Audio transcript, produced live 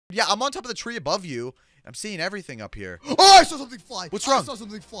Yeah, I'm on top of the tree above you. I'm seeing everything up here. Oh, I saw something fly. What's wrong? I saw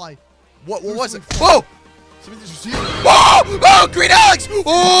something fly. What was it? Fly. Whoa! Something, did you see it? Oh! Oh, Green Alex!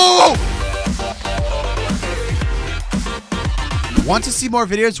 Oh! Want to see more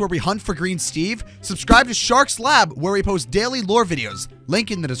videos where we hunt for Green Steve? Subscribe to Shark's Lab, where we post daily lore videos.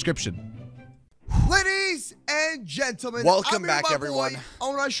 Link in the description. Ladies and gentlemen, welcome back, everyone.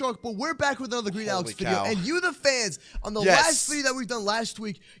 On Shark, but we're back with another Green Alex video. Cow. And you, the fans, on the last video that we've done last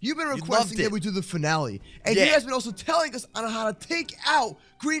week, you've been requesting that we do the finale. And you guys been also telling us on how to take out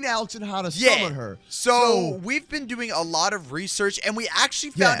Green Alex and how to summon her. So we've been doing a lot of research, and we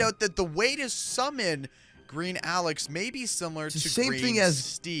actually found out that the way to summon Green Alex may be similar to Green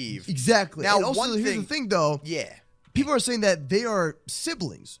Steve. Exactly. Now, and also, here's the thing, though. Yeah. People are saying that they are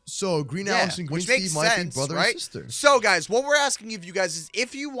siblings. So Green Alex and Green Steve might be brother and sister. So, guys, what we're asking of you guys is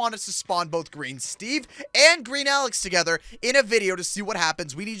if you want us to spawn both Green Steve and Green Alex together in a video to see what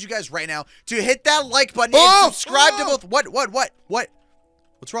happens, we need you guys right now to hit that like button and subscribe to both. What?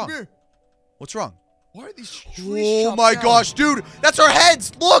 What's wrong? What's wrong? Why are these trees Oh my gosh, dude. That's our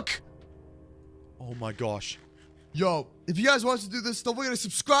heads. Look. Oh my gosh. Yo, if you guys want us to do this, don't forget to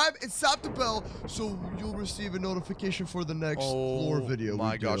subscribe and slap the bell so you'll receive a notification for the next lore video. Oh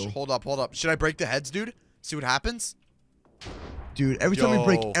my gosh, hold up. Should I break the heads, dude? See what happens? Dude, every time we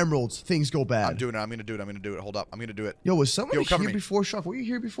break emeralds, things go bad. I'm doing it. I'm gonna do it. Hold up. I'm gonna do it. Yo, was somebody here before, Shark? Were you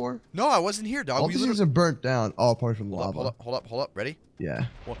here before? No, I wasn't here, dog. All these things are burnt down. Oh, apart from lava. Hold up. Ready? Yeah.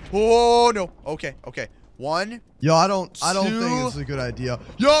 Oh no. Okay. One. Yo, I don't think this is a good idea.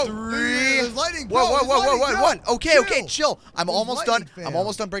 Yo, 3. There's lightning, bro. What? Okay, chill. I'm almost done. I'm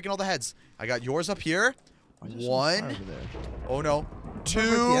almost done breaking all the heads. I got yours up here. 1. Oh no.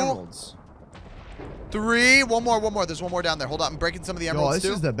 2. 3. One more. There's one more down there. Hold up. I'm breaking some of the emeralds too.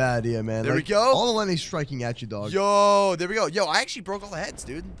 This is the bad idea, man. There we go. All the lightning's striking at you, dog. Yo, there we go. Yo, I actually broke all the heads,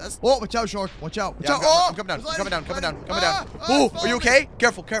 dude. That's. Oh, watch out, Shark. Watch out. I'm coming down. Oh, are you okay?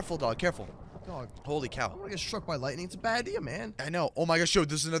 Careful, dog. Careful. Dog. Holy cow. I don't want to get struck by lightning. It's a bad idea, man. I know. Oh my gosh, yo,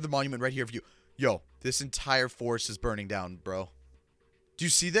 this is another monument right here for you. Yo, this entire forest is burning down, bro. Do you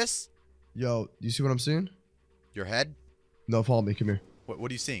see this? Yo, do you see what I'm seeing? Your head? No, follow me. Come here.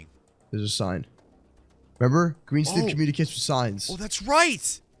 What are you seeing? There's a sign. Remember? Green Steve communicates with signs. Oh, that's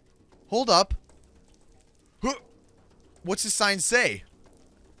right. Hold up. What's the sign say?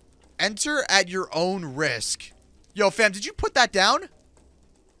 Enter at your own risk. Yo, fam, did you put that down?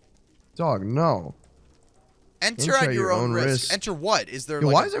 Dog, no. Enter at your own risk. Enter what? Is there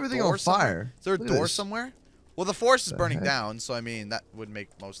like why is everything on fire? Is there a door somewhere? Well, the forest is burning down, so I mean, that would make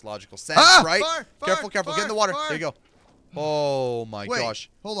most logical sense, right? Careful. Get in the water. There you go. Oh my gosh.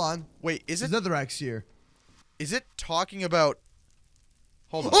 Hold on. Wait, is it? There's another axe here. Is it talking about...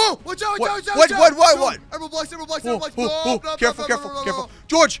 Hold on. Oh, watch out. What? Emerald blocks. Careful.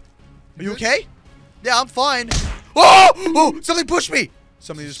 George, are you okay? Yeah, I'm fine. Oh, something pushed me.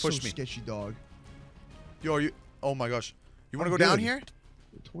 Somebody just pushed me. Sketchy, dog. Yo, are you... Oh my gosh. You want to go down here?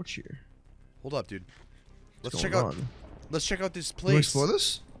 A torch here. Hold up, dude. Let's check out this place. You explore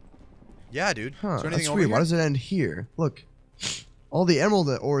this? Yeah, dude. Huh, is there anything that's weird. here? Why does it end here? Look. All the emerald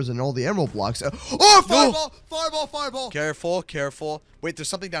ores and all the emerald blocks. Oh, fireball. Careful. Wait, there's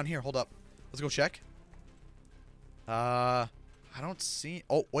something down here. Hold up. Let's go check. I don't see...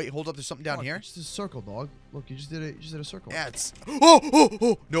 Oh, wait, hold up. There's something down here. It's just a circle, dog. Look, you just did a circle. Yeah, it's...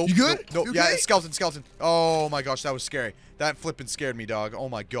 Oh. No. You good? No. You Yeah, okay? it's skeleton. Oh, my gosh. That was scary. That flipping scared me, dog. Oh,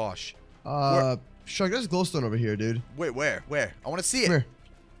 my gosh. Shark, there's glowstone over here, dude. Wait, where? I want to see it. Come here.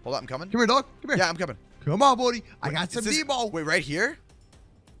 Hold up. I'm coming. Come here, dog. Come here. Yeah, I'm coming. Come on, buddy. I got some Debo. Wait, right here?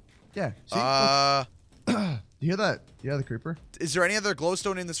 Yeah. See? Do you hear that? You hear the creeper? Is there any other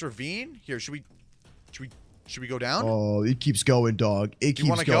glowstone in this ravine? Here, should we go down? Oh, it keeps going, dog. It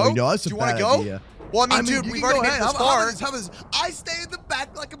keeps going. Go? No, that's a bad idea. Well, I mean, dude, we've already made it this far. How about this? I stay in the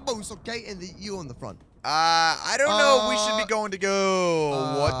back like a moose, okay? And you in the front. I don't know. We should be going to go.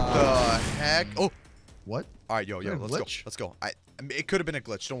 What the heck? Oh. What? All right, yo, let's go. I mean, it could have been a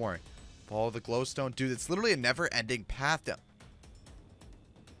glitch. Don't worry. Follow the glowstone, dude. It's literally a never-ending path down.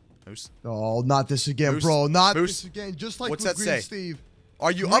 Moose. Oh, not this again, bro. Not this again. Just like What's with that Green say? Steve.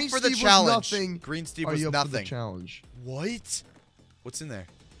 Are you up for the challenge? Green Steve was nothing. Are you up for the challenge? What? What's in there?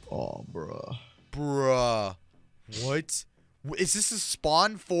 Oh, bruh. What? Is this a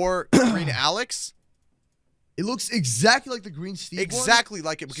spawn for Green Alex? It looks exactly like the Green Steve Exactly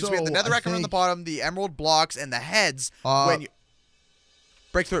like it, because we have the netherrack on the bottom, the emerald blocks, and the heads. When you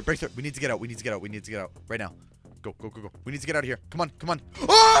break through it. We need to get out. Right now. Go. We need to get out of here. Come on.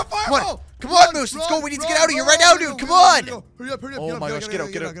 Oh, fireball! Come on, Moose. Let's go. We need to get out of here right now, dude. Come on. Hurry up. Oh my gosh, get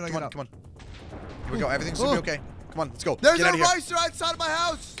out. Come on. Here we go. Everything's gonna be okay. Come on, let's go. There's get out a of here. racer outside of my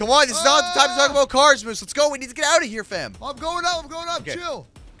house. Come on, this is not the time to talk about cars, Moose. Let's go. We need to get out of here, fam. I'm going up. Okay. Chill.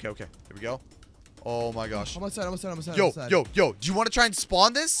 Okay. Here we go. Oh my gosh. I'm outside. Yo. Do you want to try and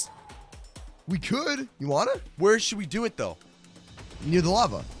spawn this? We could. You wanna? Where should we do it though? Near the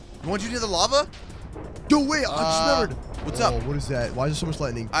lava. You want to do near the lava? Dude, wait. I just remembered. What's up? What is that? Why is there so much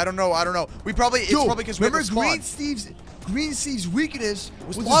lightning? I don't know. It's probably because we remember spawn. Green Steve's weakness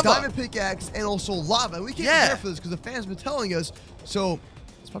was the lava. diamond pickaxe and also lava. We can't prepare for this because the fans been telling us. So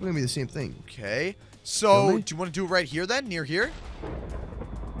it's probably gonna be the same thing. Okay. So Really? do you want to do it right here then, near here?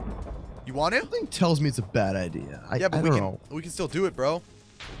 You want to? Something tells me it's a bad idea. Yeah, but I don't know. we can still do it, bro.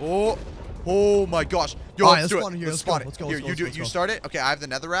 Oh my gosh. Yo, All right, let's do spawn it. here. Let's spawn it. Let's go. Here, you do it. You start it. Okay, I have the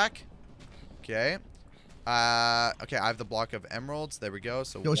netherrack. Okay. Okay, I have the block of emeralds. There we go.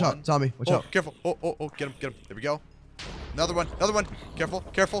 So Yo, watch out, zombie. Watch out. Careful. Oh, get him. There we go. Another one. Careful.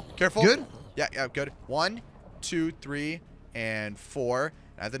 Good? Yeah, good. 1, 2, 3, and 4.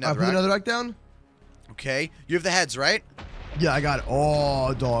 I have the Put the netherrack. netherrack down. Okay. You have the heads, right? Yeah, I got it.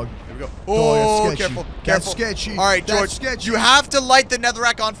 Oh, dog. Here we go. Dog, Oh, that's sketchy. careful. That's sketchy. All right, That's George. sketchy. You have to light the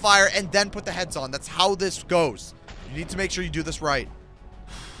netherrack on fire and then put the heads on. That's how this goes. You need to make sure you do this right.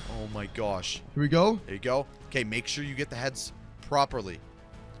 Oh my gosh. Here we go. There you go. Okay, make sure you get the heads properly.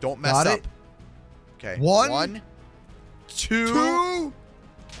 Don't mess Got up. it. Okay. 1, 2,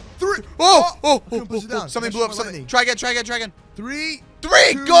 3. Oh! couldn't push it down. Something That's blew up. my Something. lightning. Try again. 3,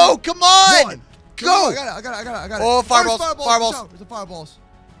 3. 2, Go! Come on! 1. Go! I got it. Oh, fireballs. There's Fireballs. Watch out. There's a fireballs.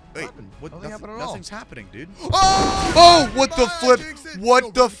 Wait, happened? what? Nothing happened at all. Nothing's happening, dude. Oh! What the flip?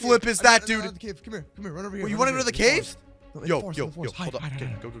 What the flip is that, dude? Come here. Run over here. Wait, you want to go to the cave? Yo, Hide, hold up. hide.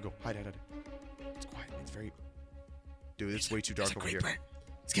 Okay, go. Hide. It's quiet. It's very... Dude, it's way too dark over here.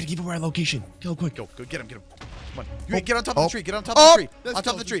 It's gonna give away our location. Go quick. Go, get him. Come on. You get on top of the tree. Get on top Oh! of the tree. There's On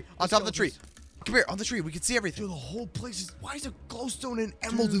top of the tree. skeletons. On top of the tree. Come here, on the tree. We can see everything. Dude, the whole place is... Why is there glowstone and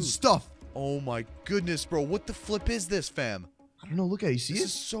emeralds and Dude. stuff? Oh my goodness, bro. What the flip is this, fam? I don't know. Look at it. You see This it?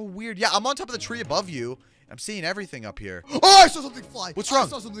 is so weird. Yeah, I'm on top of the tree above you. I'm seeing everything up here. Oh, I saw something fly. What's wrong? I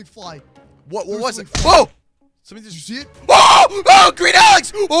saw something fly. What There was it? something Whoa! Something Did you just... see it? Oh, Green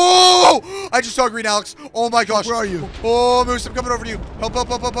Alex! Oh! I just saw Green Alex. Oh my gosh. Where are you? Oh, Moose, I'm coming over to you. Help.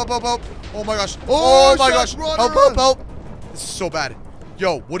 Oh my gosh. Oh, Oh my shit, gosh. run. Help. This is so bad.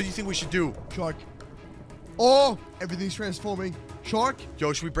 Yo, what do you think we should do? Shark. Oh, everything's transforming. Shark.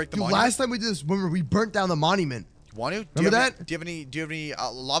 Yo, should we break the Dude, monument? last time we did this, remember, we burnt down the monument. Want to? Remember that? Do you have any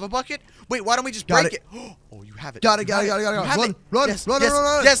lava bucket? Wait, why don't we just Got break it. it? Oh, you have it. Got it. You have it. Run. Yes.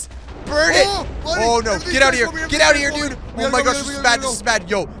 Burn it. Oh no, get out of here. Get out of here, dude. Oh my gosh, this is bad. This is bad.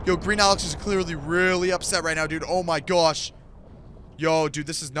 Yo, Green Alex is clearly really upset right now, dude. Oh my gosh. Yo, dude,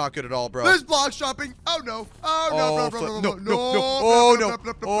 this is not good at all, bro. There's block shopping. Oh no. Oh no.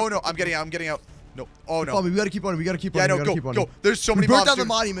 Oh no. I'm getting out. No. Oh no. We gotta keep on. Yeah, no, go. There's so many We burnt mobs, down the dude.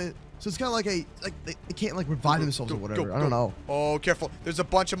 monument, so it's kind of like they can't like revive themselves or whatever. I don't know. Oh, careful. There's a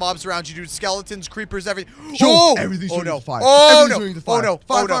bunch of mobs around you, dude. Skeletons, creepers, everything. Yo, everything's turning to fire. Oh no. Everything's turning to Oh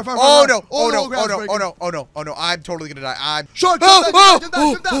fire. no. Fire. Oh no. I'm totally gonna die. Shark,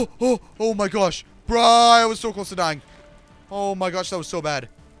 Oh my gosh. Bro, I was so close to dying. Oh my gosh, that was so bad.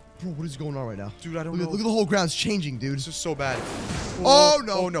 Bro, what is going on right now? Dude, I don't know. Look at the whole ground's changing, dude. This is so bad. Oh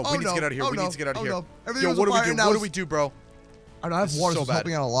no. Oh no. We need to get out of here. We need to get out of here. Yo, what do we do? What do we do, bro? I don't have water, so it's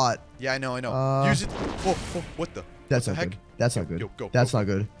helping out a lot. Yeah, I know. Use it. Oh, what the? That's what not the heck? good. That's not good. Yo, That's not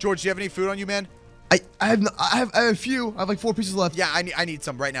good. George, do you have any food on you, man? I have a few. I have like 4 pieces left. Yeah, I need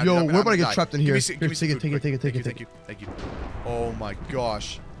some right now. Yo, dude. we're about to get trapped in here. Give me some Take food. it. Thank you. Oh my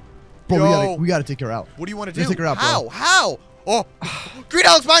gosh. Bro, we gotta take her out. What do you want to do? Let's take her out, bro. How? Oh, Green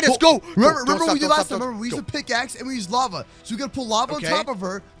Alex, behind us. Go. Remember what we did last time? Remember, we used a pickaxe and we used lava. So we gotta pull lava on top of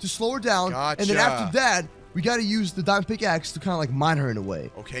her to slow her down. Gotcha. And then after that, we gotta use the diamond pickaxe to kind of like mine her in a way.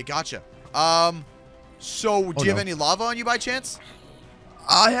 Okay, gotcha. So do you have any lava on you by chance?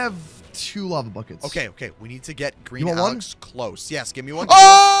 I have 2 lava buckets. Okay. We need to get Green Alex close. Yes, give me one.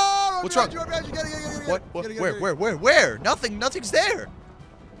 Oh! What's wrong? What? Where? Nothing's there.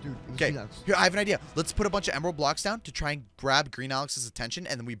 Dude, okay, here, I have an idea. Let's put a bunch of emerald blocks down to try and grab Green Alex's attention,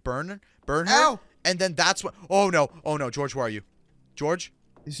 and then we burn her. Ow! And then that's what... Oh, no. George, where are you? George?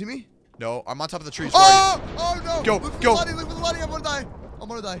 You see me? No, I'm on top of the trees. Where are you? Oh, no! Go! Look for the body. I'm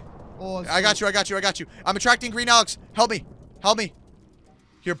gonna die. Oh, I got you. I'm attracting Green Alex. Help me.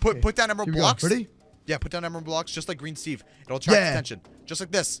 Here, put down emerald blocks. Ready? Yeah, put down emerald blocks, just like Green Steve. It'll attract attention. Just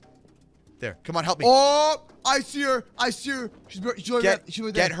like this. There. Come on, help me. Oh, I see her. She's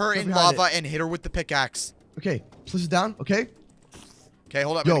Get her in lava and hit her with the pickaxe. Okay, place it down. Okay,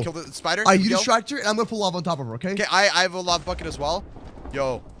 hold up. I'm gonna kill the spider. You distract her, and I'm gonna put lava on top of her. Okay. Okay, I have a lava bucket as well.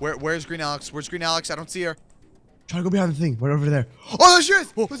 Yo, where's Green Alex? Where's Green Alex? I don't see her. Try to go behind the thing. Right over there. Oh, there she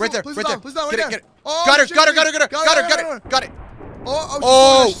is. Oh, right there. Please Right there. Please down, Get right it. there. Oh, got her. shit, Got her. Got her. Got her. Got her. Got it. Got it.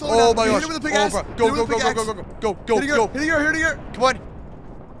 Oh my gosh. Oh, bro. Go. Hitting her. Come on.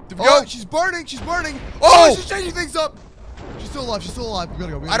 Did we Oh, go? she's burning. Oh! She's changing things up. She's still alive. We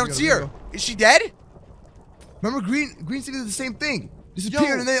gotta go. I don't see her. Is she dead? Remember, Green City did the same thing.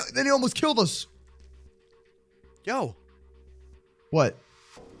 Disappeared, and then he almost killed us. Yo. What?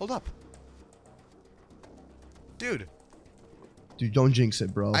 Hold up. Dude, don't jinx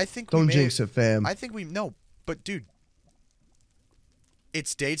it, bro. I think don't jinx it, fam. I think no, but dude,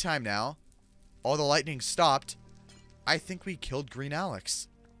 it's daytime now. All the lightning stopped. I think we killed Green Alex.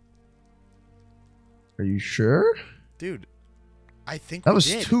 Are you sure? Dude, I think that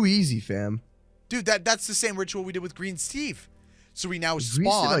was too easy, fam. Dude, that's the same ritual we did with Green Steve. So we now spawned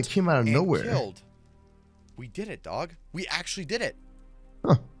Green Steve, like, came out of nowhere. Killed. We did it, dog. We actually did it.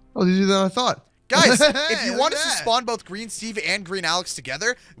 Huh. Oh, easier than I thought. Guys, if you want us to spawn both Green Steve and Green Alex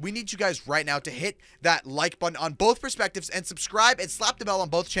together, we need you guys right now to hit that like button on both perspectives and subscribe and slap the bell on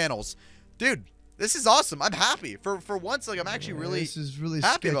both channels. Dude, this is awesome. I'm happy. For once, like, I'm actually really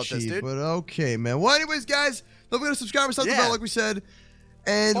happy about this, dude. But okay, man. Well, anyways, guys, don't forget to subscribe and slap the bell like we said.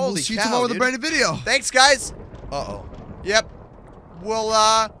 And Holy we'll see you cow, tomorrow with a brand new video. Thanks, guys. Uh-oh. Yep.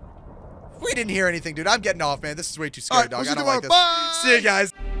 Well, we didn't hear anything, dude. I'm getting off, man. This is way too scary, dog. I don't like this. Bye. See you guys.